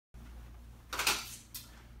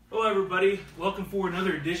everybody. Welcome for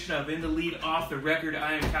another edition of In the Lead Off the Record.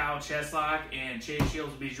 I am Kyle Cheslock, and Chase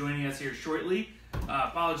Shields will be joining us here shortly.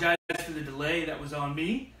 Apologize for the delay. That was on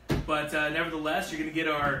me. But nevertheless, you're going to get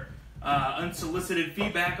our unsolicited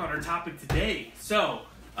feedback on our topic today. So,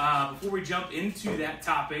 before we jump into that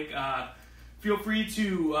topic, feel free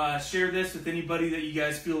to share this with anybody that you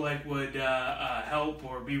guys feel like would help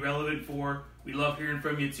or be relevant for. We love hearing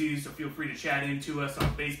from you too, so feel free to chat into us on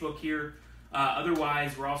Facebook here.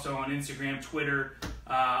 Otherwise, we're also on Instagram, Twitter,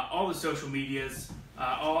 all the social medias,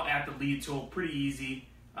 all at the Lead Tool. Pretty easy.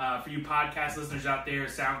 For you podcast listeners out there,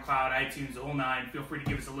 SoundCloud, iTunes, the whole nine, feel free to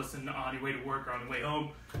give us a listen on your way to work or on the way home.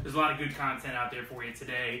 There's a lot of good content out there for you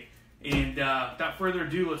today. And without further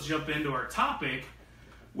ado, let's jump into our topic,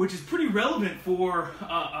 which is pretty relevant for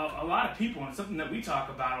a lot of people, and something that we talk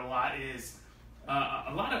about a lot is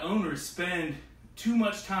a lot of owners spend too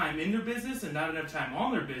much time in their business and not enough time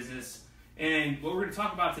on their business. And what we're going to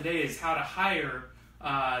talk about today is how to hire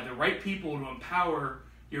the right people to empower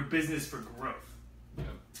your business for growth. Yep.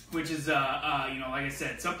 Which is, like I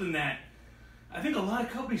said, something that I think a lot of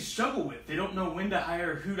companies struggle with. They don't know when to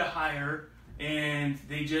hire, who to hire, and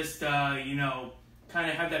they just, kind of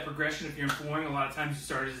have that progression. If you're employing, a lot of times you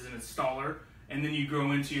start as an installer, and then you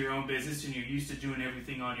grow into your own business, and you're used to doing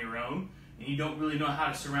everything on your own, and you don't really know how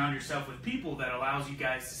to surround yourself with people that allows you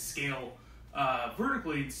guys to scale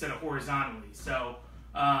vertically instead of horizontally. So,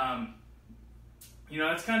 that's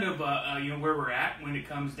kind of where we're at when it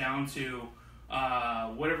comes down to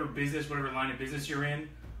whatever line of business you're in.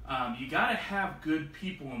 You got to have good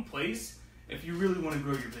people in place if you really want to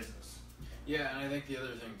grow your business. Yeah, and I think the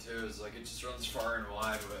other thing too is it just runs far and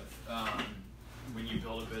wide with when you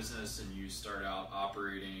build a business and you start out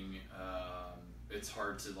operating. It's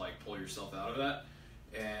hard to pull yourself out of that,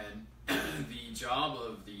 and the job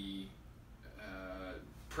of the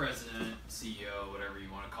president, CEO, whatever you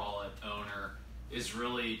want to call it, owner, is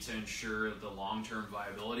really to ensure the long-term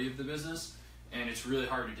viability of the business. And it's really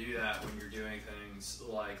hard to do that when you're doing things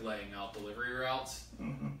like laying out delivery routes,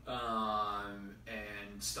 and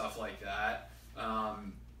stuff like that.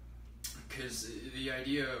 Because the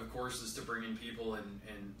idea, of course, is to bring in people, and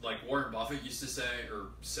like Warren Buffett used to say,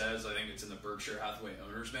 or says, I think it's in the Berkshire Hathaway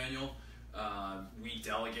Owner's Manual, we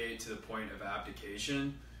delegate to the point of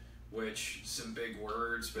abdication. Which, some big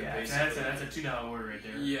words, but basically... that's a $2 word right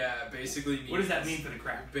there. Yeah, basically means... What does that mean for the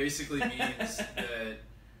crowd? Basically means that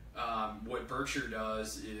what Berkshire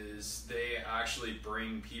does is they actually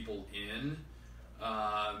bring people in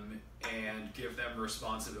and give them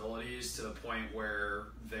responsibilities to the point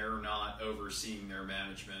where they're not overseeing their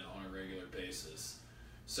management on a regular basis.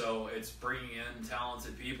 So it's bringing in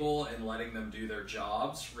talented people and letting them do their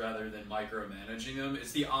jobs rather than micromanaging them.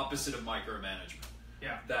 It's the opposite of micromanagement.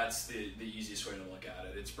 Yeah, that's the easiest way to look at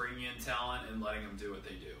it. It's bringing in talent and letting them do what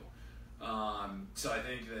they do. So I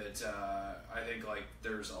think that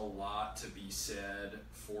there's a lot to be said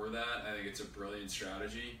for that. I think it's a brilliant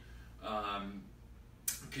strategy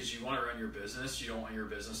because you want to run your business. You don't want your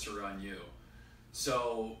business to run you.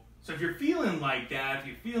 So if you're feeling like that, if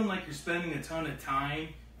you're feeling like you're spending a ton of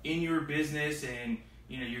time in your business and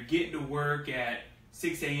you're getting to work at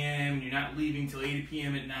 6 a.m. and you're not leaving till 8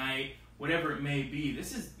 p.m. at night, whatever it may be,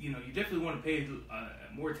 this is, you definitely want to pay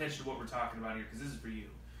more attention to what we're talking about here, because this is for you.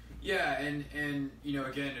 Yeah, and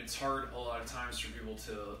again, it's hard a lot of times for people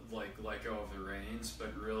to let go of the reins,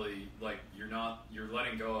 but really you're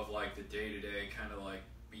letting go of the day-to-day kind of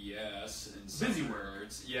BS and busy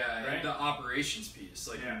words. Yeah, right? And the operations piece,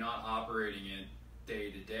 you're not operating it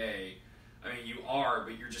day to day. I mean, you are,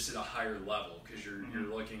 but you're just at a higher level because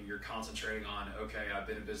you're concentrating on, okay, I've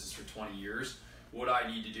been in business for 20 years. What I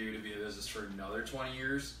need to do to be in business for another 20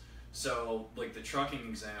 years. So, the trucking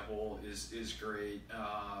example is great,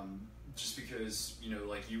 just because, we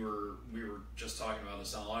were just talking about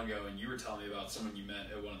this not long ago, and you were telling me about someone you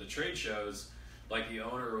met at one of the trade shows. The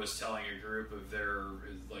owner was telling a group of their,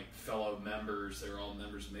 fellow members, they were all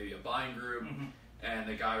members of maybe a buying group, and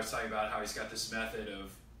the guy was talking about how he's got this method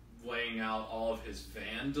of laying out all of his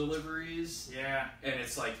van deliveries. Yeah. And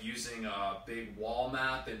it's using a big wall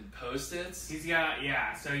map and Post-its. He's got,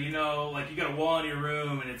 so you got a wall in your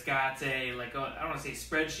room and it's got I don't want to say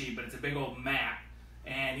spreadsheet, but it's a big old map.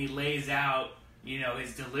 And he lays out,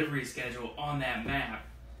 his delivery schedule on that map.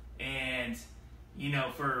 And,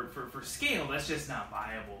 for scale, that's just not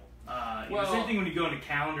viable. Same thing when you go into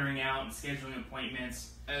calendaring out and scheduling appointments.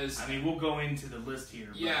 We'll go into the list here.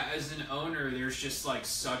 Yeah, as an owner, there's just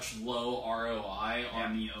such low ROI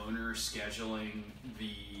on the owner scheduling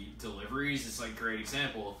the deliveries. It's a great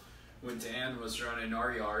example. When Dan was running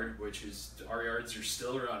our yard, our yards are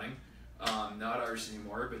still running, Not ours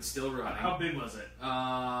anymore, but still running. How big was it?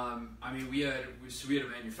 I mean, we had a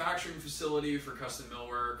manufacturing facility for custom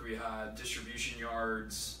millwork. We had distribution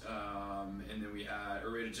yards, and then we had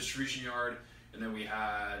a distribution yard, and then we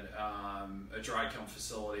had a dry kiln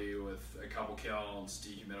facility with a couple kilns,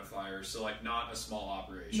 dehumidifiers. So like not a small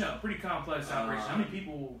operation. No, pretty complex operation. How many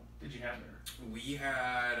people did you have there? We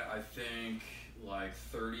had, I think, like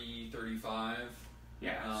 30, 35.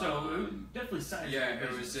 Yeah, so definitely size. Yeah,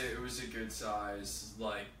 it was a good size.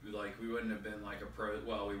 Like we wouldn't have been like a pro.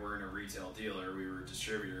 Well, we weren't a retail dealer; we were a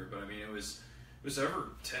distributor. But I mean, it was over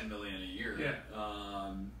 $10 million a year. Yeah.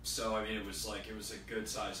 So I mean, it was a good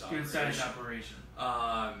size operation. Good size operation.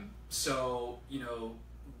 So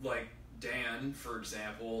like Dan, for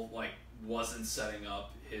example, like wasn't setting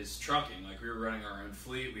up his trucking. Like we were running our own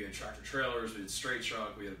fleet. We had tractor trailers. We had straight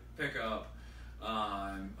truck. We had pickup.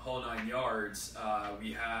 Whole 9 yards.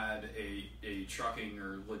 We had a trucking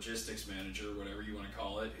or logistics manager, whatever you want to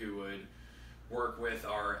call it, who would work with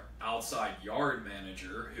our outside yard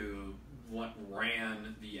manager who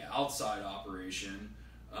ran the outside operation,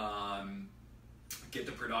 get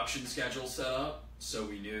the production schedule set up so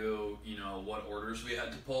we knew what orders we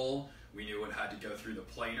had to pull. We knew what had to go through the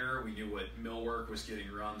planer. We knew what millwork was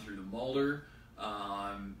getting run through the molder.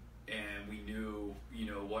 And we knew,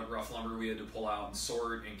 what rough lumber we had to pull out and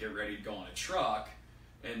sort and get ready to go on a truck.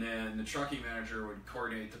 And then the trucking manager would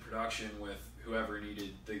coordinate the production with whoever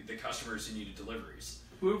needed, the customers who needed deliveries.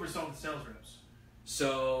 Whoever saw the sales reps.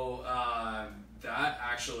 So that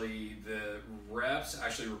actually, the reps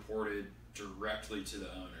actually reported directly to the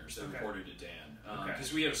owners. They reported to Dan.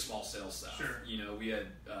 Because we had a small sales staff. Sure. We had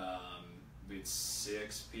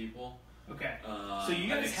 6 people. Okay. So you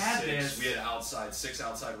guys had this. We had 6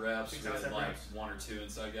 outside reps. We had like reps. 1 or 2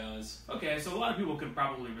 inside guys. Okay, so a lot of people can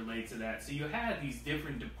probably relate to that. So you had these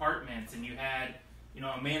different departments, and you had,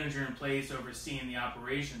 a manager in place overseeing the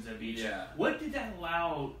operations of each. Yeah. What did that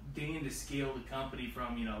allow Dan to scale the company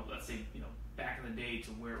from, let's say, back in the day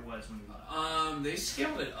to where it was when? They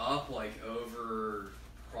scaled it up like over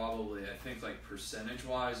probably, I think like percentage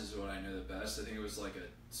wise is what I know the best. I think it was like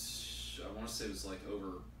I want to say it was like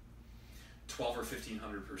over 12 or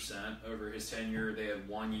 1500% over his tenure. They had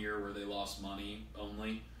 1 year where they lost money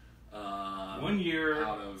only. 1 year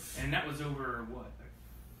out of, and that was over what?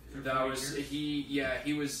 That was years?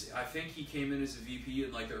 He was. I think he came in as a VP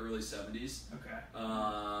in like the early 70s. Okay.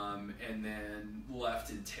 And then left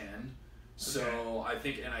in 10. So I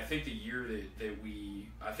think the year that we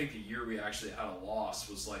actually had a loss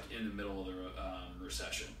was like in the middle of the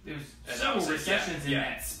recession. There's several recessions in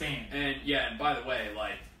that span. And by the way,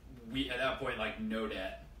 like we at that point like no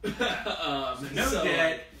debt.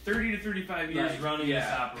 Debt. 30 to 35 years running this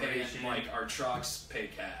operation. Like our trucks pay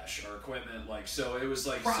cash, our equipment, like so it was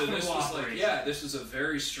like profitable so this was operation. this was a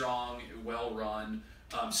very strong, well run,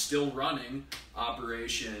 still running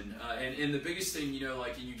operation. And the biggest thing,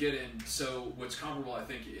 like you get in, so what's comparable I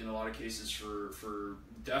think in a lot of cases for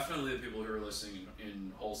definitely the people who are listening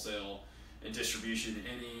in wholesale and distribution,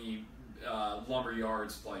 any lumber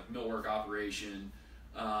yards like millwork operation.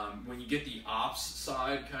 When you get the ops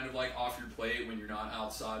side kind of like off your plate, when you're not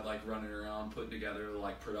outside like running around putting together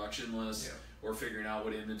like production lists or figuring out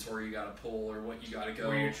what inventory you got to pull or what you got to go,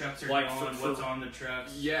 where your trucks are like going, what's on the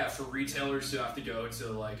trucks. Yeah, for retailers who have to go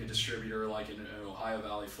to like a distributor like in Ohio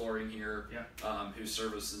Valley Flooring here, who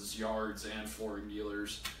services yards and flooring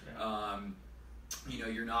dealers.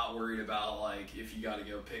 You're not worried about like if you got to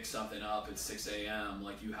go pick something up at 6 a.m.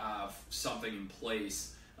 Like you have something in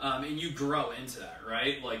place. And you grow into that,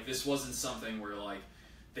 right? Like this wasn't something where like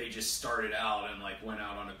they just started out and like went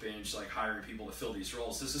out on a binge like hiring people to fill these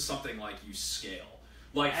roles. This is something like you scale.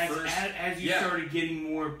 Like as you started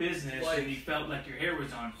getting more business and you felt like your hair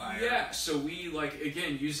was on fire. Yeah, so we like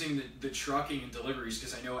again using the trucking and deliveries,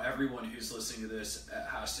 because I know everyone who's listening to this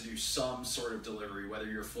has to do some sort of delivery, whether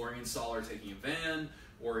you're a flooring installer taking a van,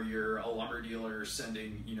 or you're a lumber dealer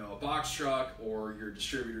sending a box truck, or you're a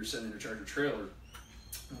distributor sending a tractor trailer.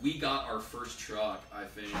 We got our first truck, I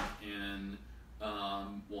think, in,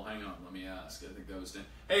 well, hang on, let me ask. I think that was Dan.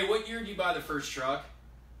 Hey, what year did you buy the first truck?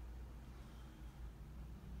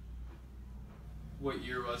 What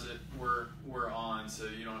year was it? We're on, so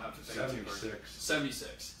you don't have to think too hard.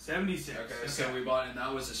 76. 76. Okay, so we bought, and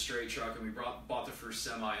that was a straight truck, and we bought the first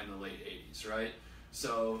semi in the late 80s, right?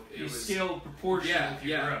 So it was scale proportion with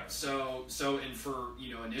your growth. So and for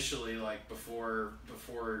initially like before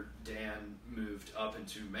Dan moved up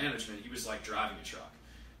into management, he was like driving a truck.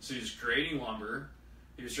 So he was grading lumber,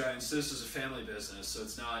 He was driving. So this is a family business, so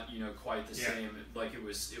it's not quite the same. Like it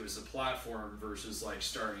was a platform versus like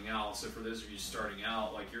starting out. So for those of you starting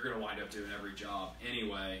out, like you're gonna wind up doing every job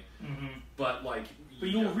anyway. But like, but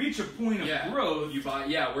you'll reach a point of growth. You buy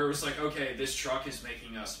where it was like, okay, this truck is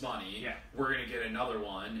making us money. We're gonna get another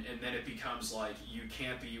one, and then it becomes like you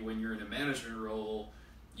can't be when you're in a management role.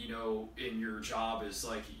 In your job is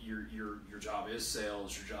like your job is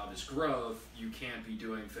sales, your job is growth. You can't be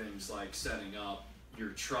doing things like setting up your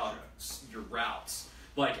trucks, your routes,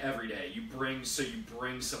 like every day. You bring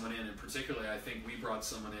someone in, and particularly I think we brought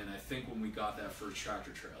someone in. I think when we got that first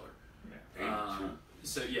tractor trailer.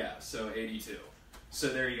 So 82. So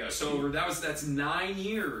there you go. So that's 9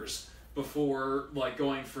 years before like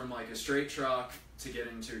going from like a straight truck to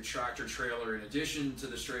getting to a tractor trailer in addition to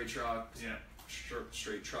the straight trucks.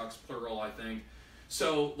 Straight trucks, plural, I think.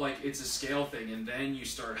 So, like, it's a scale thing, and then you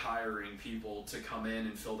start hiring people to come in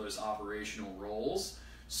and fill those operational roles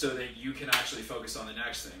so that you can actually focus on the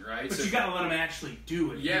next thing, right? But you gotta let them actually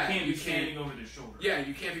do it. Yeah, you can't be standing over their shoulder. Yeah,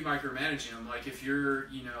 you can't be micromanaging them. Like, if you're,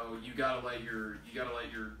 you gotta let your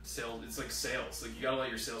sales, it's like sales. Like, you gotta let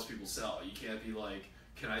your salespeople sell. You can't be like,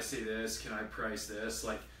 can I say this? Can I price this?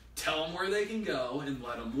 Like, tell them where they can go and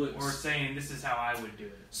let them loose. Or saying this is how I would do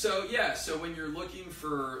it. So so when you're looking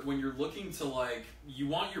to like, you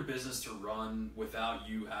want your business to run without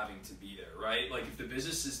you having to be there, right? Like if the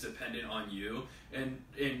business is dependent on you, and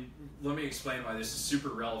let me explain why this is super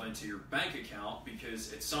relevant to your bank account,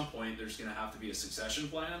 because at some point there's going to have to be a succession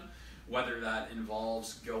plan, whether that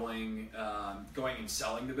involves going and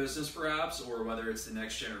selling the business perhaps, or whether it's the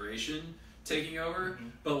next generation taking over.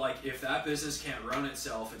 But like if that business can't run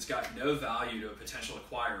itself, it's got no value to a potential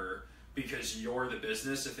acquirer because you're the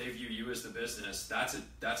business. If they view you as the business, that's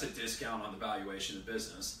a discount on the valuation of the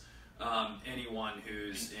business. Anyone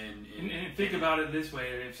who's and think about it this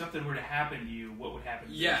way: if something were to happen to you, what would happen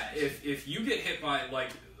to you? If you get hit by like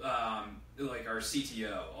our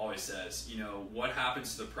CTO always says, what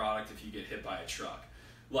happens to the product if you get hit by a truck?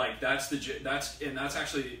 Like that's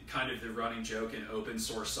actually kind of the running joke in open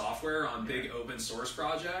source software on big open source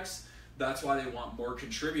projects. That's why they want more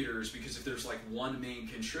contributors, because if there's like one main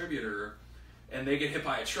contributor and they get hit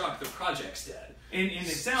by a truck, the project's dead. And it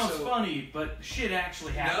sounds funny, but shit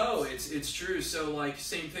actually happens. No, it's true. So like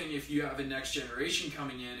same thing if you have a next generation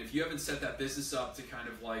coming in, if you haven't set that business up to kind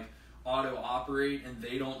of like auto operate and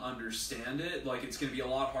they don't understand it, like it's going to be a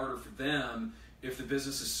lot harder for them if the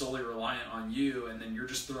business is solely reliant on you, and then you're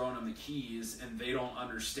just throwing them the keys and they don't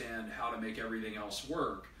understand how to make everything else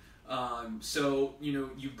work. So,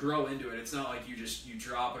 you grow into it. It's not like you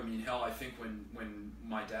drop. I mean, hell, I think when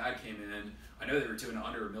my dad came in, I know they were doing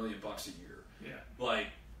under $1 million a year. Yeah. Like,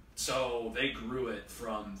 so they grew it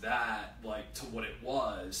from that, like, to what it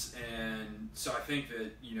was. And so I think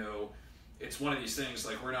that, it's one of these things,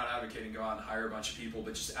 like we're not advocating go out and hire a bunch of people,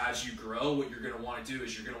 but just as you grow, what you're going to want to do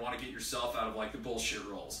is you're going to want to get yourself out of like the bullshit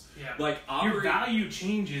roles. Yeah. Like your value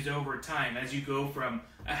changes over time as you go from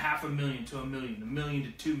 $500,000 to $1 million, $1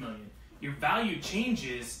 million to $2 million. Your value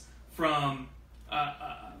changes from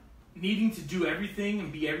needing to do everything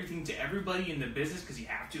and be everything to everybody in the business because you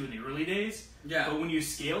have to in the early days. Yeah. But when you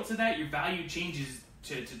scale to that, your value changes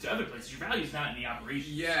to other places. Your value's not in the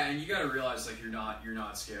operation. Yeah, and you got to realize like you're not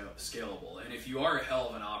scalable. And if you are a hell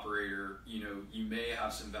of an operator, you may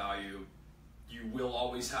have some value. You will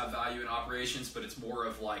always have value in operations, but it's more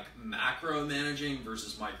of like macro managing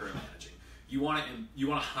versus micro managing. You want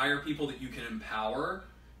to hire people that you can empower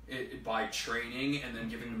by training and then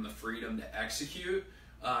giving them the freedom to execute,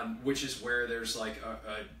 which is where there's like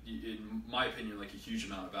in my opinion, like a huge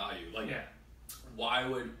amount of value. Like. Yeah. Why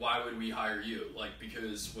would we hire you? Like,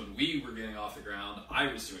 because when we were getting off the ground,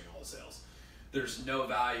 I was doing all the sales. There's no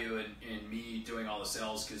value in me doing all the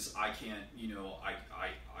sales because I can't,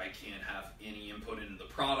 I can't have any input into the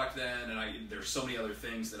product then, and there's so many other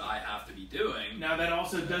things that I have to be doing. Now that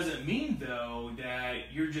also doesn't mean though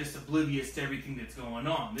that you're just oblivious to everything that's going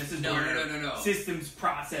on. This is where systems,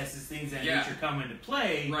 processes, things of that nature come into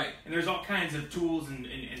play. Right. And there's all kinds of tools and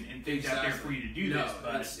things out there for you to do this.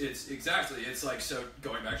 But it's like, so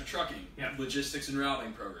going back to trucking, logistics and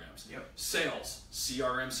routing programs, sales,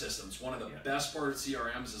 CRM systems. One of the best parts of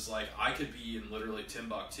CRMs is like I could be in literally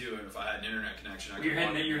Timbuktu, and if I had an internet connection,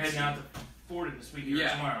 you're heading out to Fordham this week or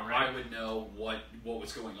tomorrow, right? I would know what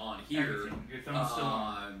was going on here. Everything. Your thumb's still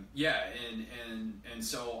on. And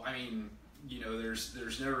so I mean,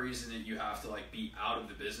 there's no reason that you have to like be out of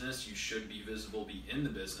the business. You should be visible, be in the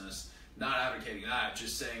business. Not advocating that,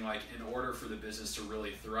 just saying like in order for the business to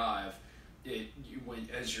really thrive,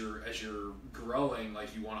 as you're growing,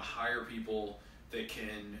 like you want to hire people that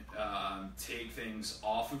can take things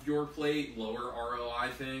off of your plate, lower ROI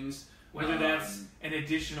things. Whether that's an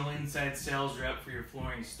additional inside sales rep for your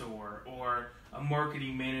flooring store, or a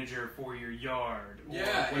marketing manager for your yard, or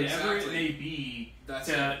whatever it may be,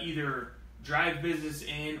 either drive business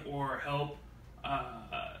in or help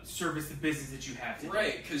service the business that you have today.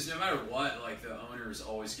 Right, because no matter what, like, the owner is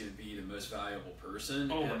always going to be the most valuable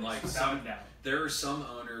person. Always, and like without a doubt. There are some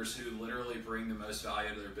owners who literally bring the most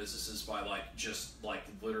value to their businesses by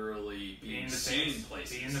literally being seen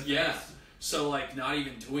places. Being the face. So like not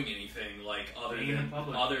even doing anything like other than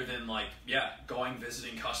going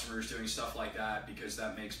visiting customers, doing stuff like that, because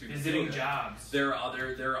that makes people visiting feel good. Jobs. There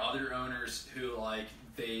are other owners who like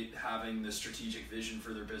they having the strategic vision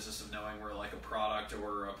for their business of knowing where like a product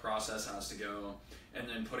or a process has to go, and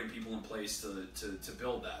then putting people in place to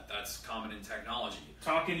build that. That's common in technology.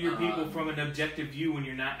 Talking to your people from an objective view when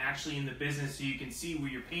you're not actually in the business, so you can see where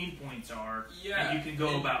your pain points are, and you can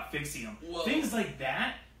go about fixing them. Things like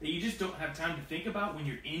that you just don't have time to think about when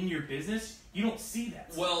you're in your business. You don't see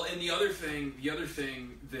that stuff. Well, and the other thing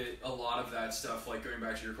that a lot of that stuff, like going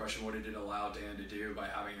back to your question, what did it allow Dan to do by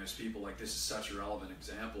having those people? Like, this is such a relevant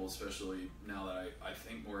example, especially now that I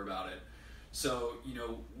think more about it. So,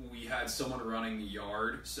 we had someone running the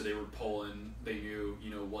yard, so they were pulling, they knew,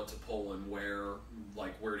 what to pull and where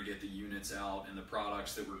to get the units out and the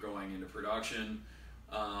products that were going into production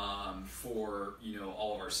for,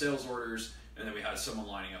 all of our sales orders. And then we had someone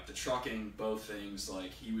lining up the trucking, both things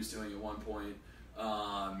like he was doing at one point.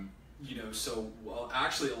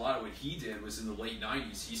 Actually a lot of what he did was in the late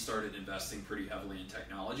 90s, he started investing pretty heavily in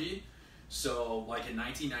technology. So like in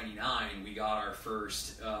 1999, we got our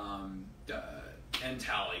first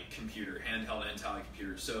N-Tally computer, handheld N-Tally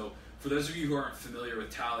computer. So for those of you who aren't familiar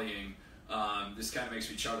with tallying, this kind of makes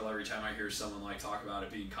me chuckle every time I hear someone like talk about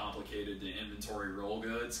it being complicated to inventory roll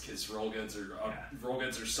goods, because roll goods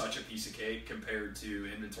are such a piece of cake compared to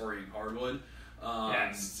inventorying hardwood.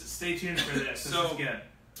 Stay tuned for this. This is good.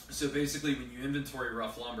 So basically, when you inventory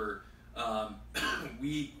rough lumber,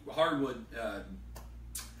 hardwood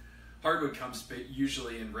comes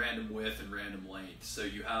usually in random width and random length. So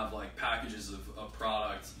you have like packages of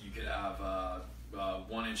product. You could have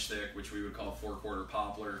 1 inch thick, which we would call 4/4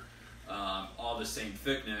 poplar. All the same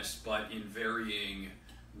thickness, but in varying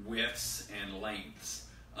widths and lengths.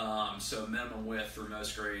 So minimum width for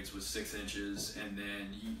most grades was 6 inches, and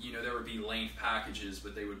then there would be length packages,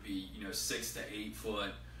 but they would be 6 to 8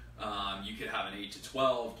 foot. You could have an 8 to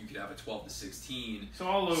 12. You could have a 12 to 16. So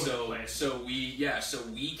all over the place. So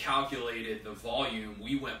we calculated the volume.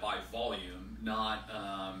 We went by volume, not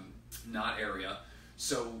area.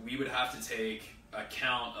 So we would have to take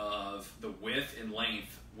account of the width and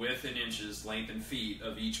length. Width in inches, length in feet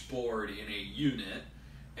of each board in a unit,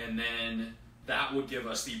 and then that would give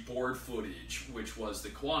us the board footage, which was the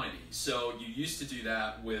quantity. So you used to do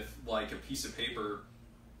that with like a piece of paper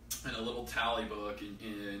and a little tally book,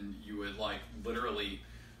 and you would like literally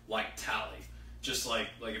like tally, just like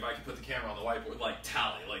if I could put the camera on the whiteboard, like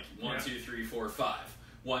tally, like 1, 2, 3, 4, 5,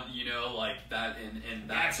 1, like that, and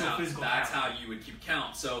that's how you would keep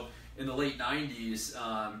count. So in the late 90s,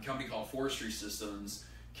 a company called Forestry Systems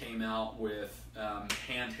came out with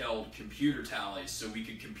handheld computer tallies, so we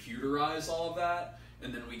could computerize all of that,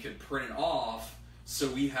 and then we could print it off. So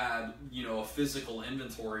we had a physical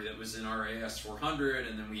inventory that was in our AS400,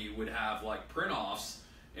 and then we would have like print offs,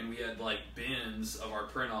 and we had like bins of our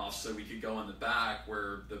print offs, so we could go in the back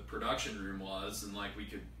where the production room was, and like we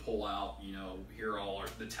could pull out here are all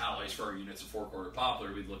the tallies for our units of 4/4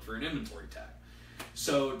 poplar. We'd look for an inventory tag.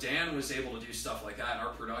 So Dan was able to do stuff like that.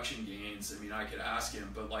 Our production gains, I could ask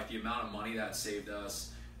him, but like the amount of money that saved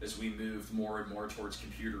us as we moved more and more towards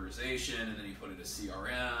computerization, and then he put it as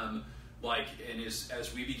CRM, and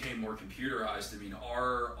as we became more computerized,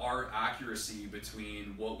 our accuracy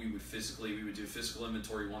between what we would do physical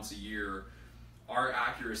inventory once a year, our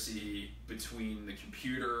accuracy between the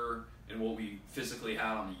computer and what we physically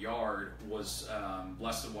had on the yard was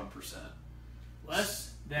less than 1%. Less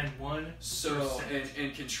than 1%. So,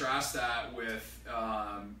 and contrast that with,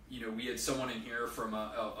 we had someone in here from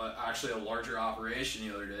actually a larger operation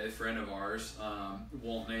the other day, a friend of ours,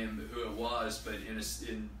 won't name who it was, but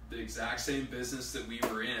in the exact same business that we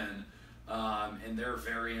were in, and their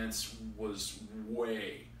variance was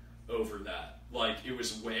way over that. Like, it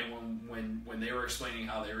was way, when they were explaining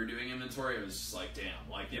how they were doing inventory, it was just like, damn,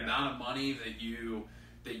 like the amount of money that you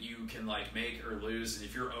can like make or lose, and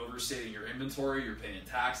if you're overstating your inventory, you're paying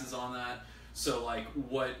taxes on that. So like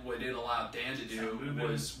what it allowed Dan to do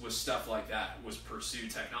was stuff like that, was pursue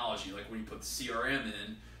technology. Like when you put the CRM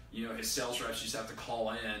in, his sales reps used to have to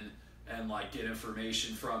call in and like get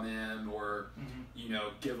information from him, or you know,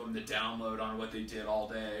 give them the download on what they did all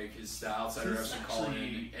day, because the outsider reps would call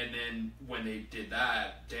in. And then when they did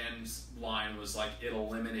that, Dan's line was like it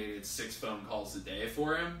eliminated 6 phone calls a day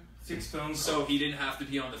for him. 6 phone calls. So he didn't have to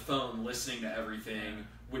be on the phone listening to everything,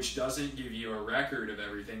 which doesn't give you a record of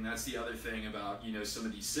everything. That's the other thing about, you know, some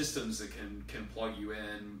of these systems that can plug you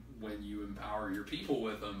in when you empower your people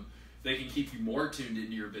with them. They can keep you more tuned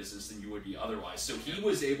into your business than you would be otherwise. So he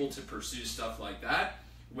was able to pursue stuff like that,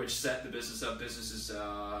 which set the business up. Business is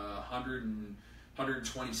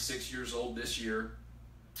 126 years old this year.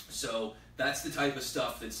 So that's the type of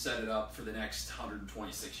stuff that set it up for the next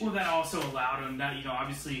 126 years. Well, that also allowed him that, you know,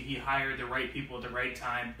 obviously he hired the right people at the right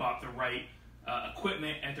time, bought the right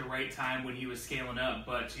equipment at the right time when he was scaling up.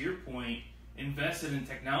 But to your point, invested in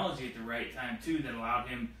technology at the right time too, that allowed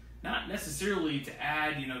him not necessarily to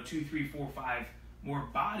add, you know, 2, 3, 4, 5 more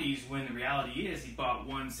bodies, when the reality is he bought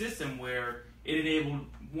one system where it enabled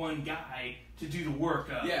one guy to do the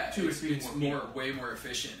work of 2 or 3 more. It's way more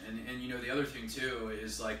efficient. And you know, the other thing too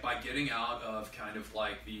is like by getting out of kind of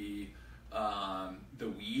like the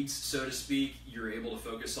weeds, so to speak, you're able to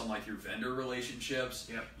focus on like your vendor relationships,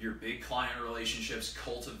 your big client relationships,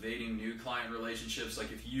 cultivating new client relationships.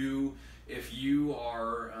 Like if you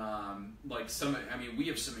are like we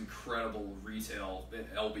have some incredible retail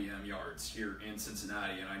LBM yards here in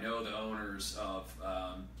Cincinnati, and I know the owners of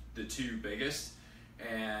the 2 biggest,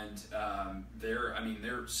 and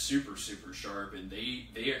they're super sharp, and they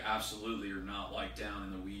absolutely are not like down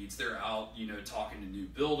in the weeds. They're out, you know, talking to new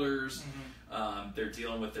builders. They're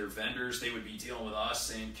dealing with their vendors. They would be dealing with us,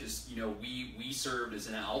 saying, because you know we served as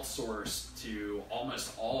an outsource to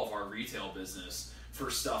almost all of our retail business for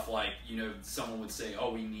stuff like, you know, someone would say,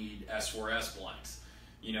 oh, we need S4S blanks.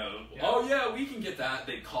 You know, oh yeah, we can get that.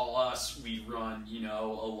 They'd call us. We'd run, you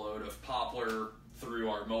know, a load of poplar through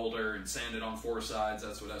our molder and sand it on 4 sides.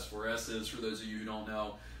 That's what S4S is, for those of you who don't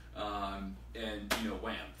know. And you know,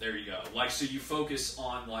 wham, there you go. Like, so you focus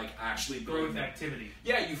on like actually growth activity.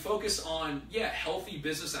 Yeah, you focus on healthy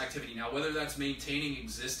business activity. Now, whether that's maintaining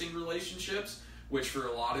existing relationships, which for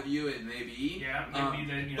a lot of you it may be. Yeah, maybe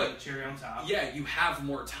the, you know, cherry on top. Yeah, you have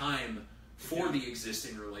more time for the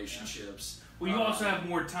existing relationships. Well, you also have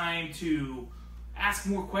more time to ask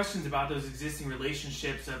more questions about those existing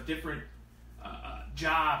relationships of different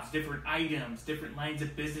jobs, different items, different lines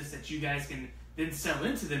of business that you guys can then sell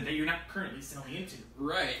into them that you're not currently selling into.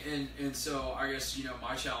 Right, and so I guess, you know,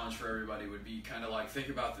 my challenge for everybody would be kind of like, think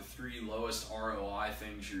about the 3 lowest ROI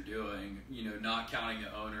things you're doing, you know, not counting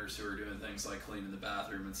the owners who are doing things like cleaning the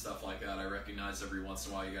bathroom and stuff like that. I recognize every once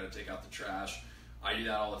in a while you got to take out the trash. I do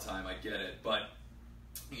that all the time, I get it. But,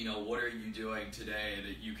 you know, what are you doing today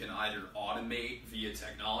that you can either automate via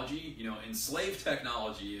technology, you know, enslave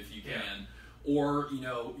technology if you can, or, you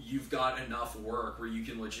know, you've got enough work where you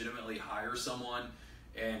can legitimately hire someone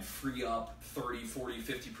and free up 30, 40,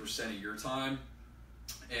 50% of your time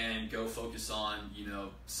and go focus on, you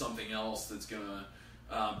know, something else that's going to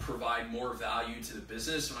provide more value to the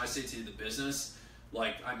business. When I say to the business,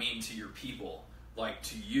 like, I mean to your people, like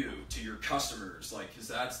to you, to your customers, like, because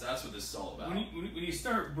that's what this is all about. When you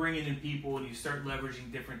start bringing in people and you start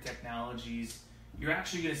leveraging different technologies, you're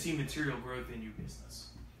actually going to see material growth in your business.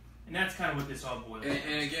 And that's kind of what this all boils down to.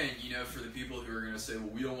 And again, you know, for the people who are going to say, well,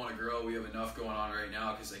 we don't want to grow, we have enough going on right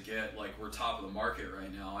now, because I get, like, we're top of the market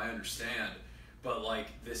right now, I understand. But,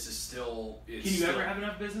 like, this is still... Can you ever have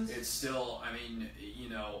enough business? It's still, I mean, you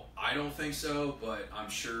know, I don't think so, but I'm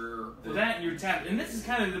sure... Well, that and you're tapped... And this is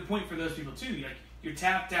kind of the point for those people, too. Like, you're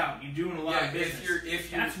tapped out, you're doing a lot of business.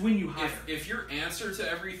 That's when you hire. If your answer to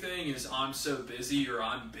everything is, I'm so busy, or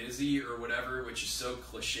I'm busy, or whatever, which is so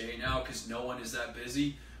cliche now, because no one is that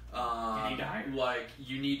busy... you need to hire. Like,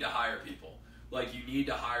 you need to hire people. Like, you need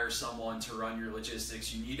to hire someone to run your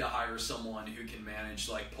logistics. You need to hire someone who can manage,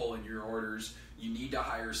 like, pulling your orders. You need to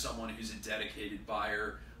hire someone who's a dedicated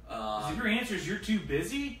buyer. If your answer is you're too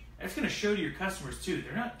busy, that's going to show to your customers, too.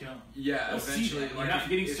 They're not dumb. Yeah, they'll eventually. See that. You're not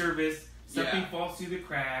getting service. Something falls through the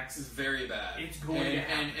cracks. It's very bad. It's going to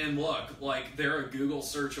happen. And look, like, they're a Google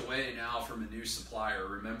search away now from a new supplier.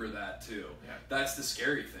 Remember that, too. Yeah. That's the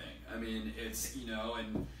scary thing. I mean, it's, you know,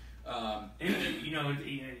 and you know,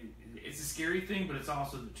 it's a scary thing, but it's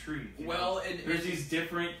also the truth. Well, there's these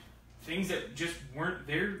different things that just weren't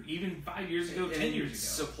there even 5 years ago, 10 years ago.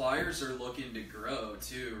 Suppliers are looking to grow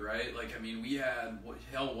too, right? Like, I mean, we had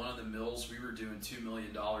one of the mills we were doing $2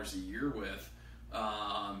 million a year with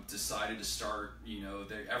decided to start. You know,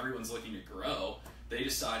 everyone's looking to grow. They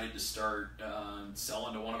decided to start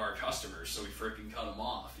selling to one of our customers, so we freaking cut them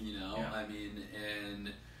off. You know, I mean,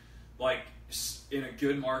 and like. in a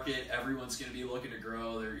good market, everyone's going to be looking to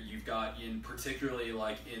grow. There, you've got particularly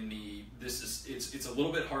like it's a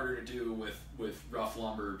little bit harder to do with rough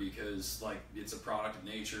lumber because like it's a product of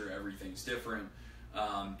nature. Everything's different.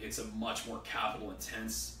 It's a much more capital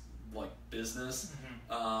intense like business.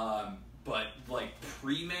 But like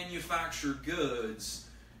pre-manufactured goods,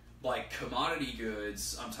 like commodity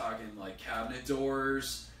goods, I'm talking like cabinet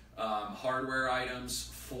doors, hardware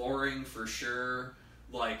items, flooring for sure.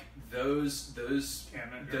 Like those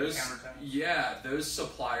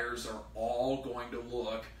suppliers are all going to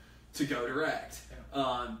look to go direct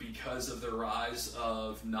because of the rise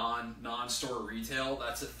of non-store retail.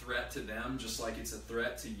 That's a threat to them, just like it's a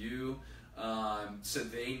threat to you. So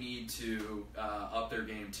they need to up their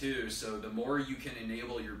game too. So the more you can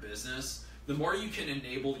enable your business, the more you can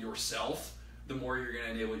enable yourself, the more you're going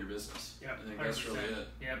to enable your business. Yep, I think 100%. that's really it.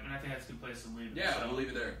 Yep, and I think that's a good place to leave it. Yeah, so. We'll leave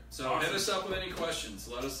it there. So Awesome. Hit us up with any questions.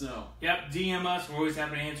 Let us know. Yep, DM us. We're always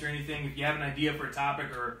happy to answer anything. If you have an idea for a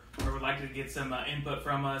topic or would like to get some input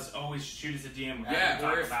from us, always shoot us a DM. We're happy to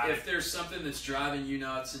talk about if there's something that's driving you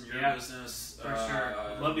nuts in your business, for sure.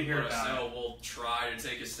 I'd love to hear about it. We'll try to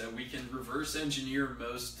take a step. We can reverse engineer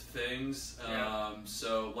most things.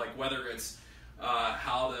 So like whether it's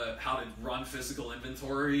how to run physical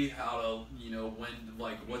inventory, how to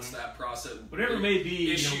what's that process, whatever it may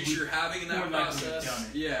be, issues you're having in that process.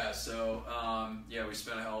 Yeah, so we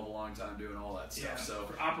spent a hell of a long time doing all that stuff. Yeah. So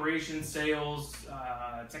for operations, sales,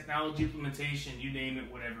 technology implementation, you name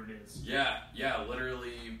it, whatever it is. Yeah,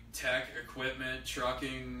 literally tech, equipment,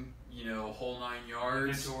 trucking, whole 9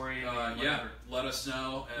 yards. Inventory, let us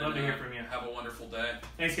know. And, love to hear from you. Have a wonderful day.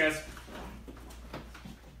 Thanks, guys.